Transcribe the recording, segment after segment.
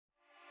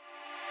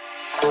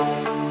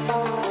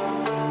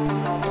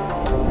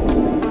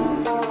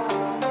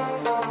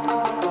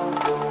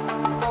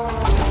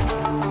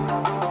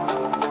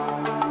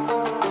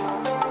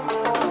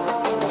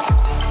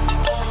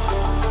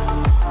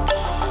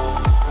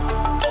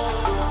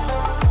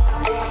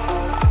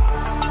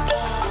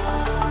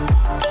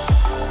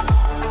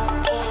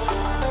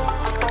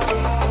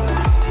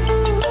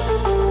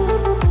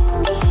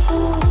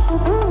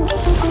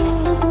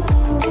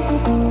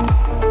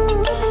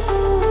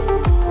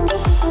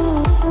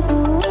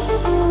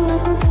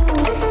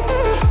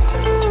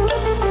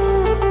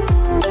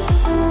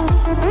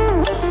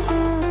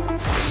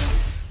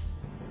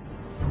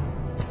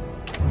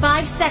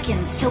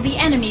Till the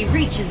enemy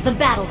reaches the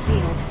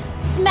battlefield.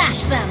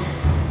 Smash them!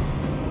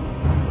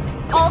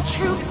 All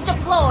troops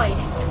deployed!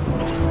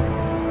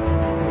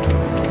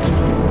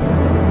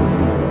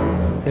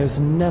 There's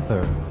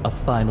never a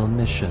final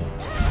mission.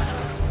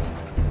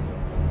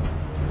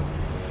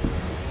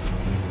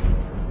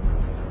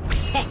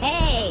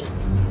 Hey,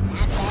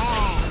 not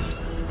bad.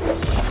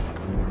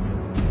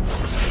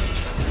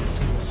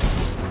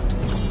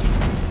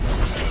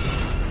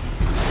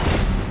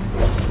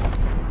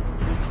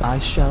 I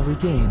shall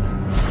regain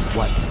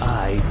what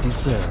I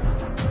deserve.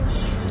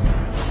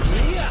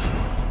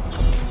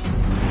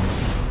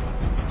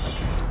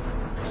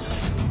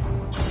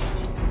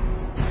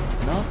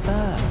 Not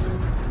bad.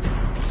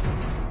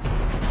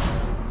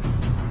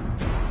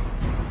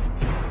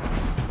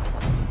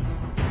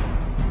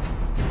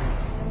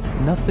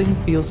 Nothing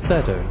feels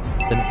better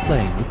than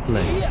playing with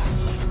blades.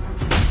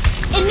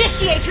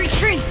 Initiate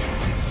retreat!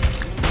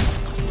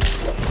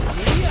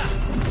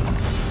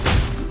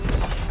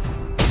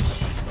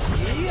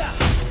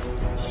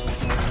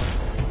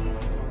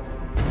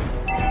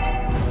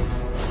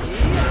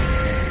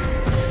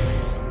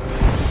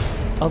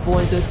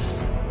 Avoid it,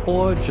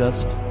 or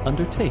just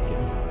undertake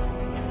it.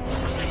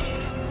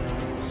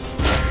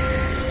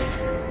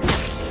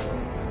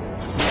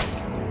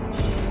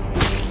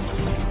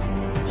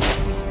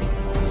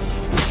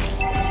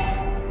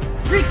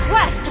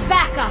 Request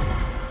backup!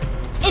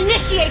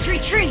 Initiate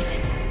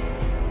retreat!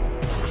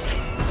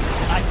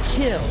 I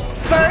kill!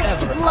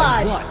 First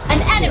blood!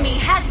 An enemy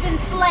has been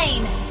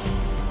slain!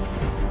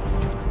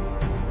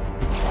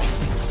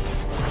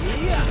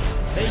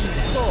 May you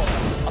soar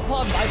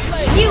upon my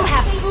blade! You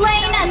have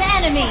slain an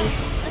enemy!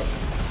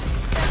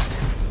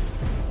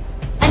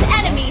 An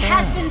enemy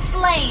has been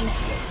slain!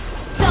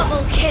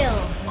 Double kill!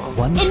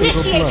 One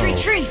Initiate blow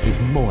retreat!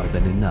 is more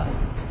than enough.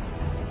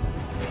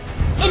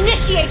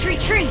 Initiate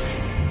retreat!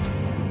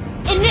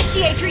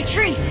 Initiate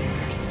retreat!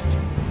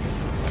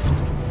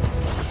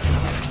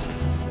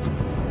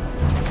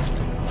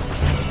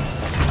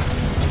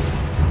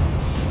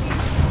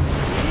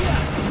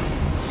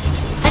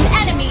 An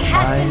enemy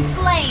has been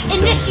slain!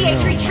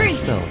 Initiate retreat!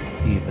 Myself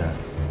either.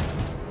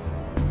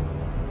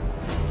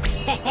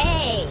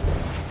 Hey,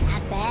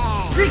 not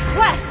bad.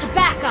 Request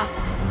backup!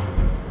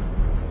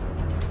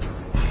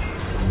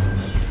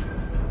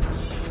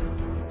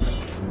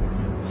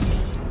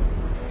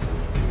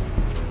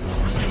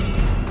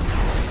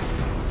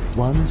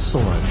 One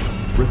sword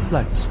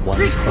reflects one's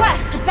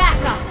Request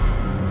backup!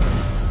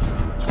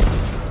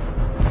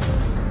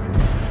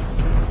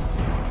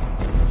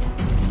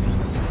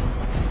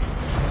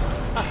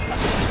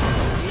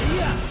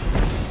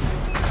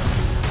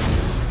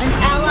 An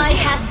ally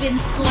has been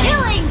slain.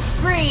 Killing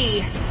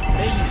spree!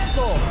 May you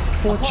soar.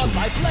 Fortune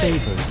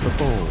favors the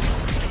bold.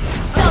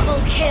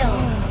 Double kill!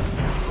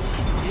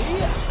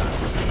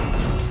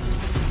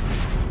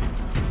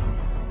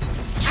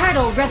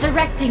 Turtle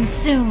resurrecting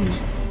soon.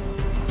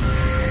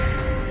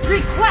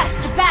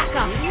 Request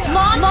backup!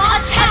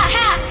 Launch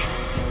attack!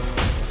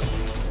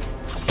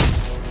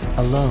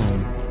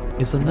 Alone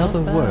is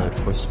another word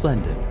for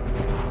splendid.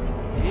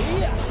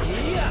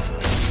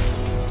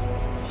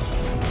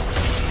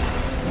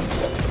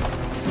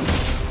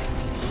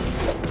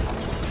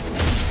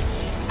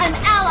 An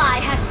ally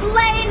has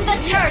slain the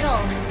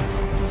turtle!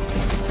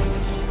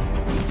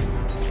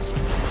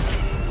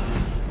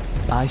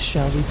 I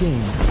shall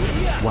regain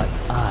what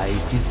I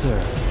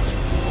deserve.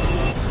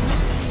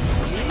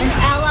 An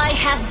ally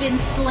has been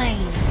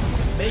slain.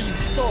 May you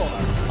soar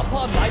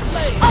upon my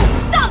blade.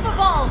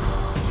 Unstoppable!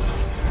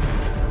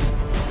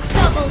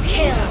 Double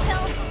kill!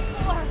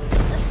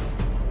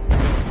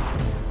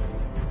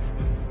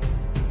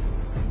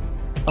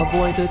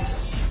 Avoid it,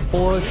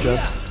 or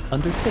just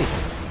undertake it.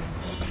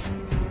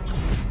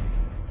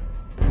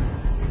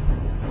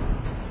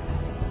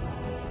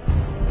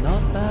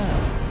 Not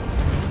bad.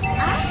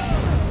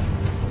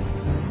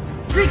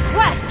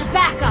 Request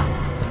backup!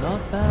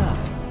 Not bad.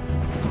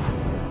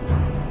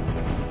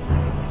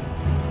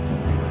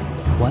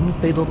 One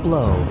fatal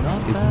blow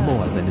is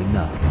more than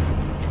enough.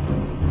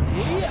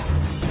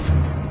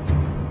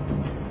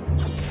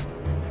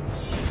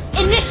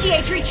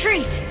 Initiate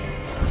retreat!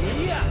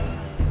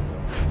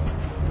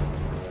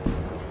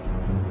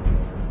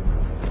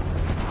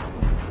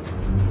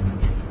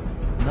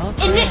 Not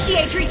bad.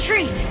 Initiate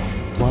retreat!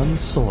 One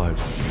sword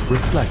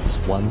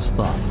reflects one's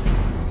thought.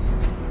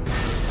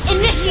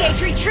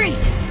 Initiate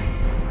retreat!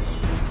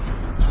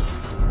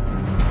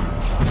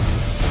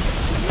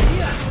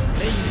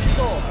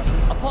 soar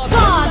upon my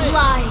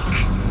Godlike!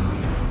 blade.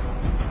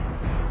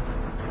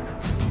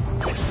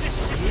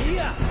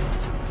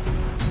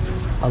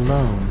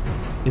 Alone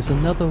is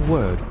another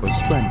word for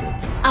splendid.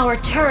 Our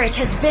turret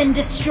has been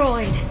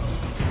destroyed.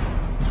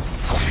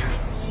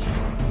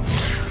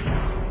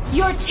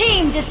 Your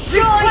team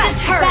destroyed a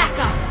turret!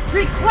 Backup.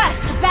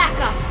 Request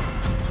backup!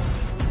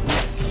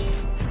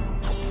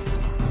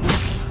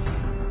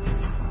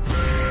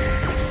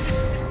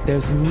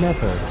 There's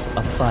never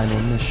a final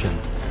mission.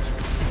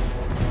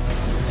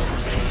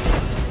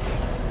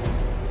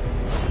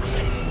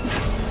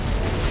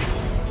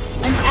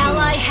 An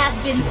ally has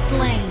been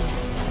slain.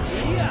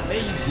 May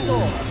you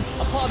soar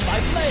upon my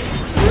blade.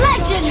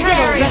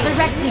 Legendary!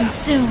 Resurrecting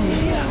soon.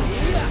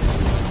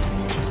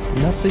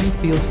 Nothing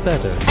feels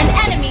better An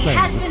than enemy playing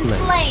has with been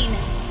blades. slain.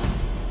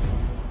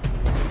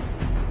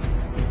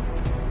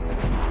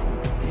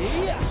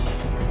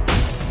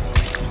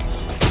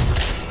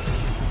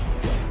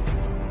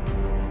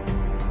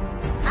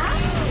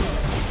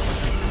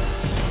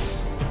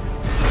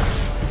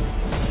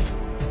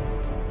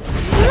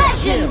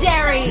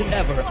 Legendary!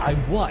 Whoever I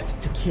want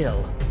to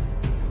kill.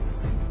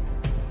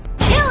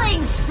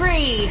 Killing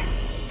spree!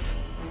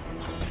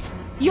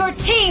 Your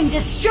team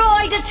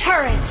destroyed a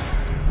turret!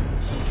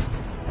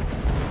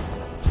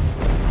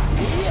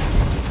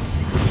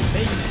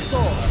 May you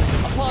soar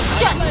upon my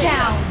Shut blade.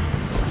 down!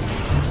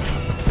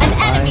 An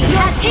enemy,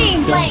 your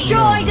team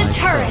destroyed a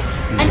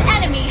turret! An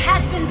enemy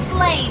has been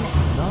slain!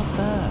 Not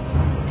bad.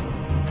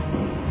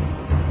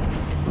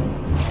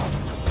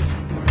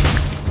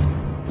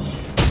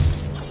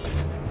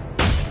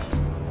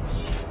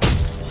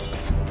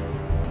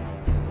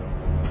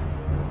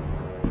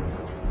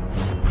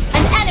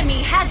 An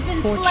enemy has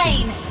been Fortune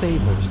slain!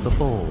 favors the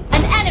bold.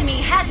 An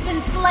enemy has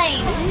been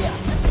slain!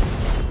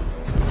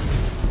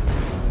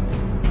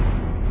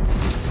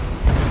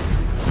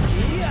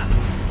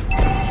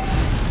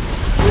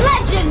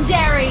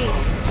 Legendary!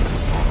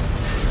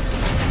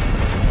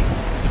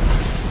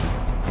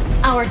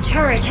 Our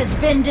turret has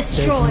been There's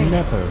destroyed.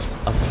 never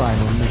a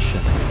final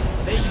mission.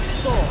 May you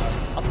soar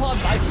upon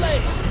my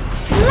blade.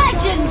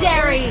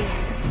 Legendary!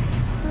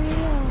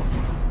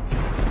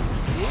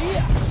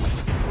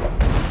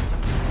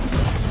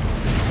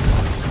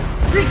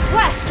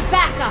 Request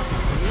backup!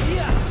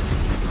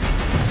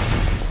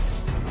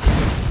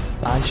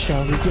 I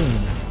shall regain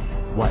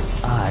what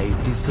I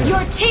deserve.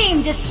 Your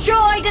team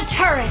destroyed a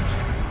turret!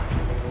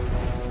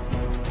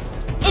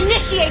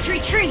 Initiate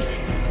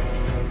retreat!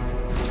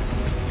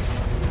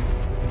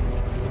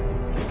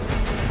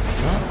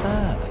 Not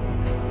bad.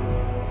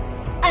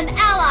 An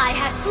ally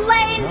has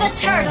slain the Not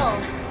bad. turtle!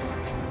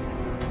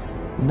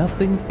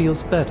 Nothing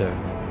feels better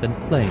than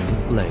playing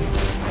with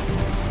blades.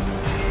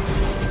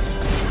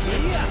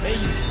 May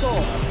you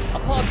soar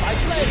upon my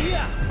blade.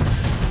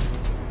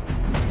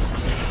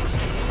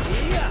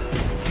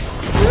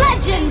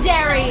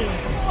 Legendary!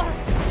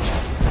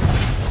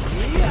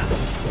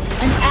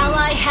 An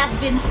ally has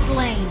been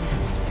slain.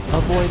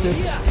 Avoid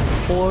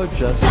it, or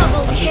just Double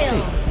undertake.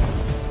 kill!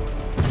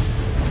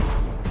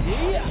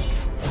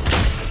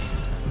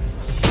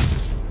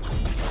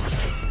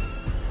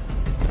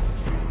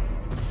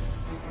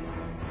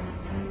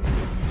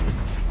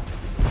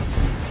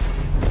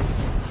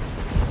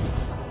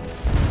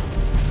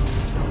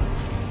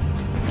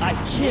 I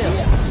kill.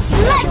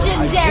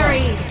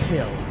 Legendary! To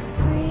kill.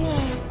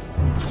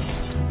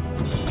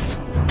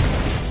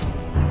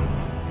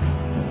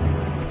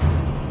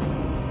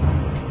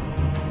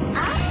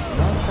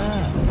 Not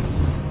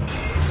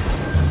bad.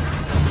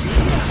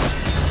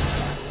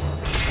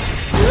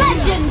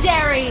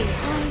 Legendary!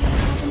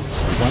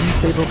 One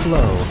fatal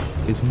blow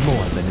is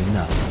more than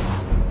enough.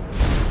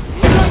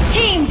 Your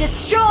team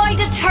destroyed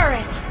a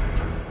turret!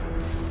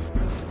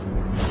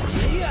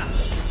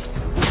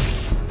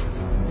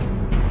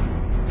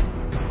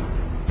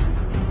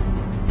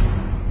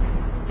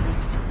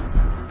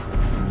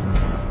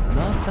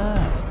 Not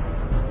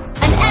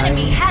bad. An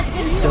enemy has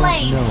been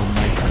slain! Don't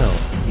know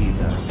myself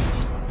either.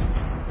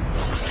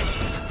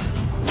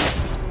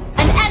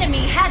 An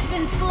enemy has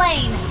been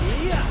slain!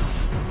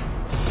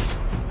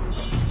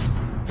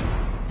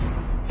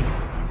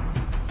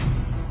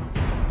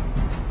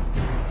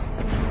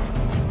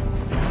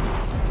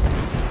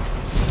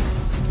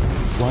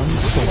 One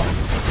sword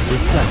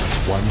reflects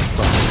one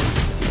star.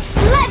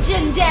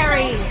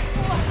 Legendary!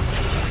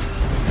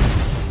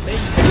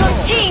 Your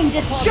team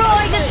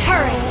destroyed a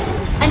turret!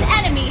 An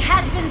enemy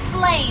has been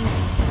slain!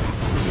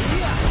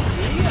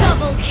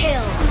 Double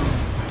kill!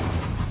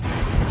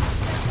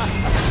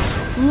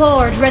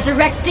 Lord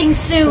resurrecting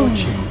soon!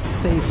 Fortune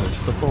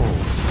favors the bold.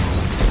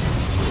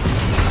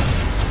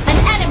 An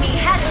enemy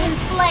has been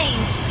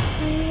slain!